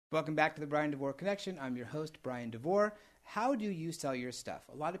Welcome back to the Brian DeVore Connection. I'm your host, Brian DeVore. How do you sell your stuff?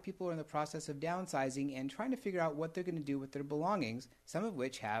 A lot of people are in the process of downsizing and trying to figure out what they're going to do with their belongings, some of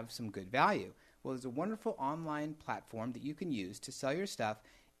which have some good value. Well, there's a wonderful online platform that you can use to sell your stuff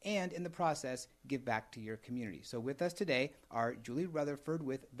and, in the process, give back to your community. So with us today are Julie Rutherford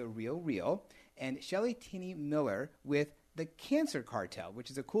with The RealReal and Shelly Tini Miller with the Cancer Cartel,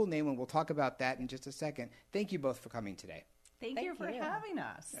 which is a cool name, and we'll talk about that in just a second. Thank you both for coming today. Thank you for having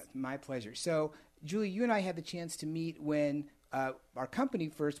us. My pleasure. So, Julie, you and I had the chance to meet when our company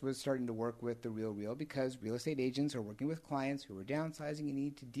first was starting to work with The RealReal because real estate agents are working with clients who are downsizing and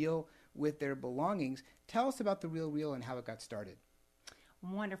need to deal with their belongings. Tell us about The RealReal and how it got started.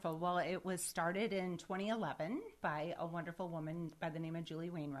 Wonderful. Well, it was started in 2011 by a wonderful woman by the name of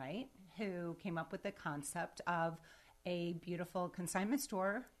Julie Wainwright, who came up with the concept of a beautiful consignment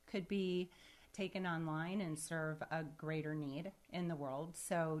store could be taken online and serve a greater need in the world.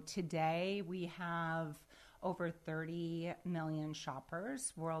 So today we have over 30 million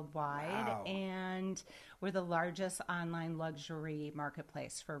shoppers worldwide. Wow. And we're the largest online luxury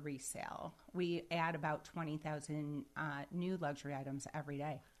marketplace for resale. We add about 20,000 new luxury items every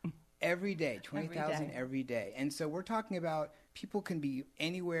day. Every day, 20,000 every day. And so we're talking about people can be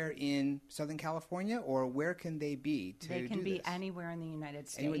anywhere in Southern California, or where can they be to do this? They can be anywhere in the United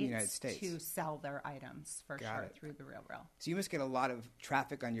States. Anywhere in the United States. To sell their items, for Got sure, it. through The RealReal. So you must get a lot of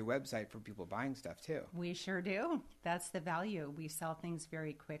traffic on your website for people buying stuff, too. We sure do. That's the value. We sell things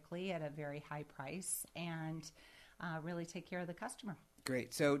very quickly at a very high price and really take care of the customer.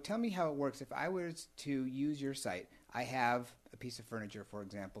 Great. So tell me how it works. If I was to use your site, I have a piece of furniture, for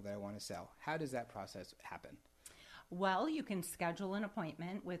example, that I want to sell. How does that process happen? Well, you can schedule an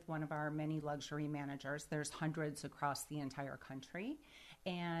appointment with one of our many luxury managers. There's hundreds across the entire country.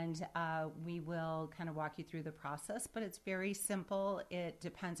 And we will kind of walk you through the process, but it's very simple. It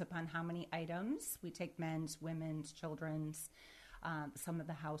depends upon how many items. We take men's, women's, children's, some of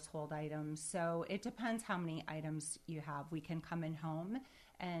the household items. So it depends how many items you have. We can come in home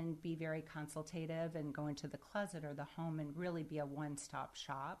and be very consultative and go into the closet or the home and really be a one-stop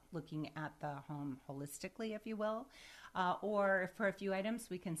shop, looking at the home holistically, if you will. Or for a few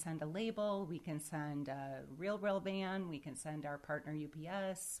items, we can send a label, we can send a RealReal van, we can send our partner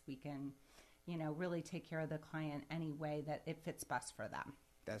UPS, we can, really take care of the client any way that it fits best for them.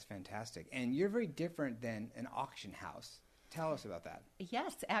 That's fantastic. And you're very different than an auction house. Tell us about that.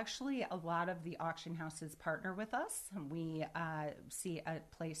 Yes, actually, a lot of the auction houses partner with us. We see a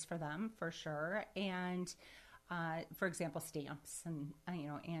place for them for sure. And for example, stamps and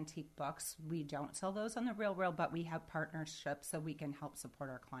antique books. We don't sell those on The RealReal, but we have partnerships so we can help support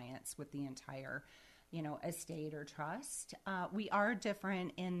our clients with the entire estate or trust. We are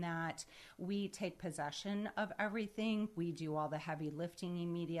different in that we take possession of everything. We do all the heavy lifting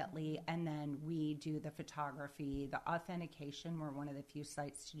immediately, and then we do the photography, the authentication. We're one of the few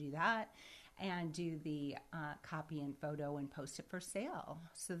sites to do that, and do the copy and photo and post it for sale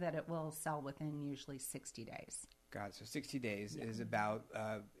so that it will sell within usually 60 days. Got it. So 60 days is about,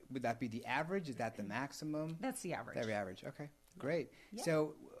 would that be the average? Is that the maximum? That's the average. Every average. Okay, great. Yeah.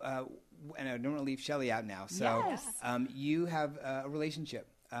 So, and I don't want to leave Shelly out now. So Yes. You have a relationship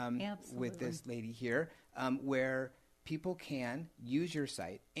Absolutely. with this lady here where people can use your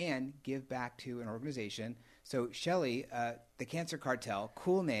site and give back to an organization. So Shelly, the Cancer Cartel,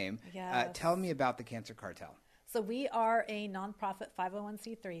 cool name. Yes. Tell me about the Cancer Cartel. So we are a nonprofit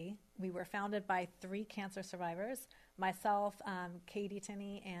 501c3. We were founded by 3 cancer survivors, myself, Katie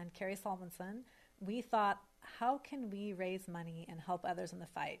Tinney, and Carrie Solmonson. We thought, how can we raise money and help others in the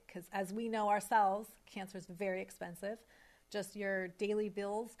fight? Because as we know ourselves, cancer is very expensive. Just your daily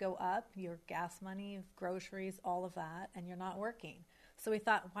bills go up, your gas money, groceries, all of that, and you're not working. So we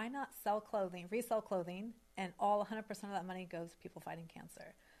thought, why not sell clothing, resell clothing, and all 100% of that money goes to people fighting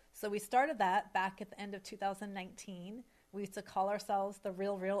cancer. So we started that back at the end of 2019. We used to call ourselves the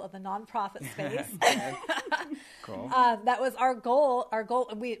RealReal of the nonprofit space. Cool. That was our goal.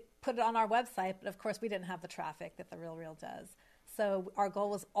 We put it on our website, but of course we didn't have the traffic that the RealReal does. So our goal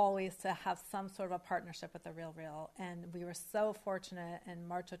was always to have some sort of a partnership with the RealReal. And we were so fortunate in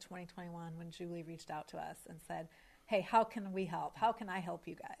March of 2021 when Julie reached out to us and said, hey, how can we help? How can I help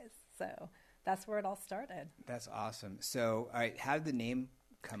you guys? So that's where it all started. That's awesome. So, all right, how did the name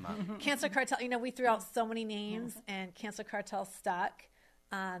come up? Cancer Cartel, we threw out so many names and Cancer Cartel stuck.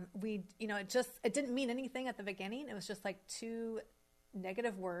 It didn't mean anything at the beginning. It was just like 2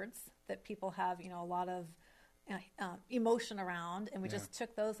 negative words that people have, a lot of emotion around. And we just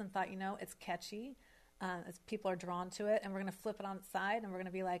took those and thought, it's catchy. As people are drawn to it, and we're going to flip it on its side and we're going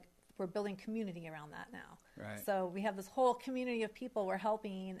to be like, we're building community around that now. Right. So we have this whole community of people we're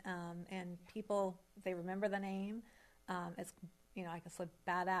helping, and people, they remember the name. It's, I guess,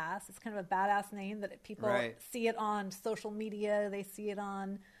 badass. It's kind of a badass name that people see it on social media. They see it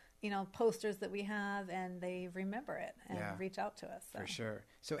on, posters that we have, and they remember it and reach out to us. So. For sure.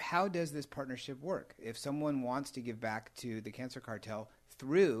 So how does this partnership work? If someone wants to give back to the Cancer Cartel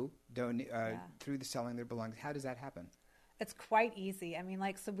through through the selling their belongings, how does that happen? It's quite easy. I mean,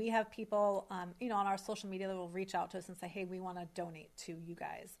 so we have people, on our social media that will reach out to us and say, hey, we want to donate to you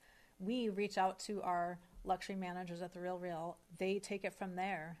guys. We reach out to our luxury managers at the RealReal. They take it from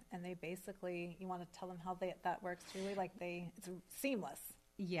there, and they basically, you want to tell them how that works, Julie? It's seamless.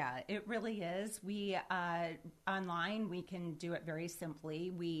 Yeah, it really is. We, online, we can do it very simply.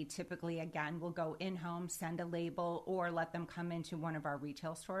 We typically, again, will go in-home, send a label, or let them come into one of our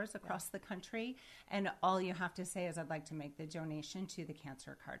retail stores across the country. And all you have to say is, I'd like to make the donation to the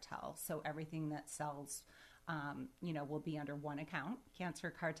Cancer Cartel. So everything that sells, will be under one account,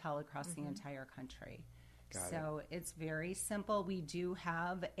 Cancer Cartel, across the entire country. So it's very simple. We do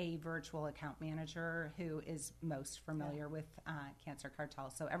have a virtual account manager who is most familiar with Cancer Cartel.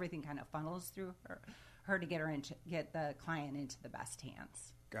 So everything kind of funnels through her to get the client into the best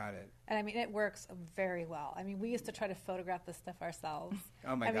hands. Got it. And I mean, it works very well. I mean, we used to try to photograph this stuff ourselves.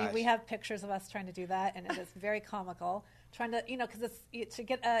 Oh my gosh. I mean, we have pictures of us trying to do that, and it is very comical. Trying to, because to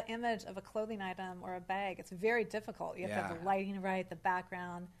get an image of a clothing item or a bag, it's very difficult. You have to have the lighting right, the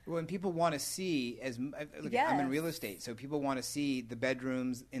background. Well, and people want to see, I'm in real estate, so people want to see the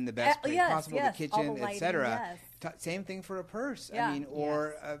bedrooms in the best place possible, the kitchen, etc. Same thing for a purse,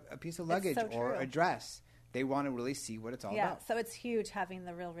 or a piece of luggage or a dress. They want to really see what it's all about. So it's huge having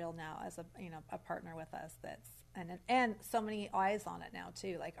the RealReal now as a partner with us. And so many eyes on it now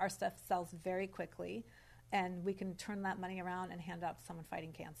too. Like, our stuff sells very quickly, and we can turn that money around and hand out to someone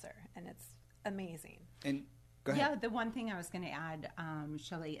fighting cancer, and it's amazing. And go ahead. Yeah, the one thing I was going to add,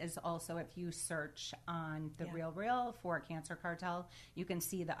 Shelley, is also if you search on the RealReal for Cancer Cartel, you can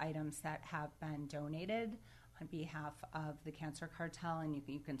see the items that have been donated on behalf of the Cancer Cartel, and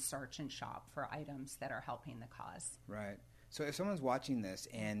you can search and shop for items that are helping the cause. Right. So if someone's watching this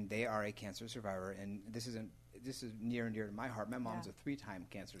and they are a cancer survivor, and this is near and dear to my heart. My mom's a 3-time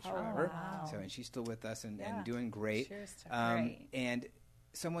cancer survivor, and she's still with us and doing great. Cheers to her. And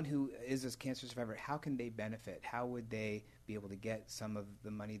someone who is a cancer survivor, how can they benefit? How would they be able to get some of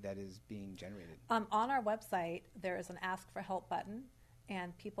the money that is being generated? On our website, there is an Ask for Help button.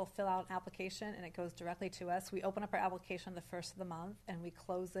 And people fill out an application, and it goes directly to us. We open up our application the first of the month, and we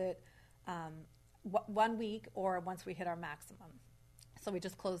close it 1 week or once we hit our maximum. So we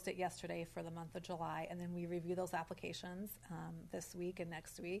just closed it yesterday for the month of July, and then we review those applications this week and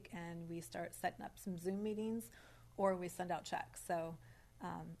next week, and we start setting up some Zoom meetings, or we send out checks. So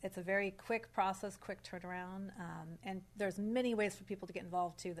it's a very quick process, quick turnaround, and there's many ways for people to get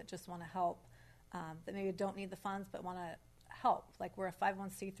involved too that just want to help, that maybe don't need the funds but want to help. Like, we're a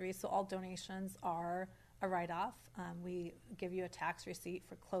 501c3, so all donations are a write-off. We give you a tax receipt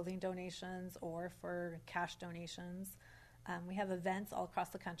for clothing donations or for cash donations. We have events all across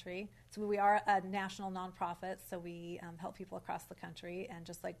the country. So we are a national nonprofit, so we help people across the country. And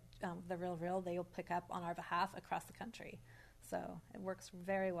just like the RealReal, they will pick up on our behalf across the country. So it works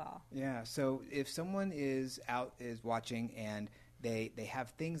very well. Yeah, so if someone is watching and they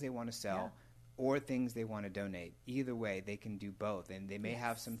have things they want to sell, or things they want to donate. Either way, they can do both. And they may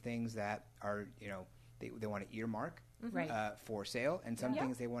have some things that are, they want to earmark for sale, and some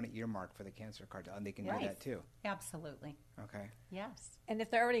things they want to earmark for the Cancer Cartel, and they can do that too. Absolutely. Okay. Yes. And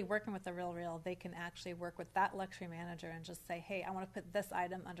if they're already working with the RealReal, they can actually work with that luxury manager and just say, hey, I want to put this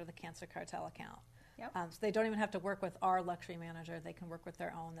item under the Cancer Cartel account. Yep. So they don't even have to work with our luxury manager. They can work with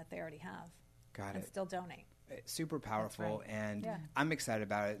their own that they already have. Got it. And still donate. It's super powerful, and I'm excited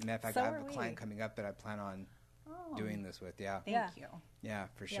about it. Matter of fact, I have a client coming up that I plan on doing this with. Yeah. Thank you. Yeah,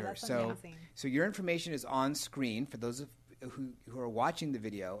 for sure. That's amazing. So your information is on screen for those who are watching the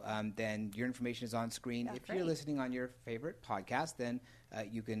video. Then your information is on screen. If you're listening on your favorite podcast, then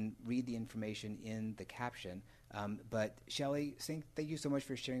you can read the information in the caption. But Shelley, thank you so much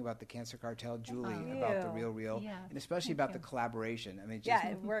for sharing about the Cancer Cartel, Julie about the RealReal, and especially about the collaboration. I mean,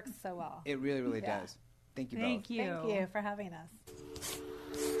 it works so well. It really, really does. Thank you both. Thank you. Thank you for having us.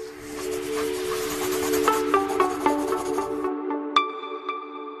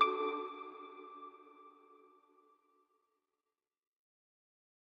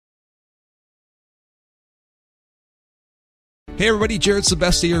 Hey everybody, Jared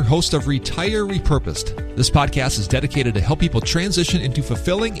Sebesti here, host of Retire Repurposed. This podcast is dedicated to help people transition into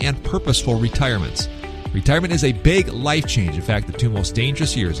fulfilling and purposeful retirements. Retirement is a big life change. In fact, the two most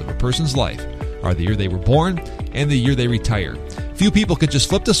dangerous years of a person's life are the year they were born and the year they retire. Few people could just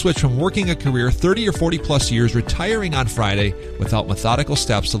flip the switch from working a career 30 or 40 plus years, retiring on Friday without methodical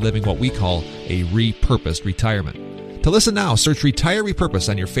steps to living what we call a repurposed retirement. To listen now, search Retire Repurpose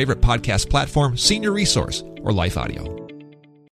on your favorite podcast platform, Senior Resource, or Life Audio.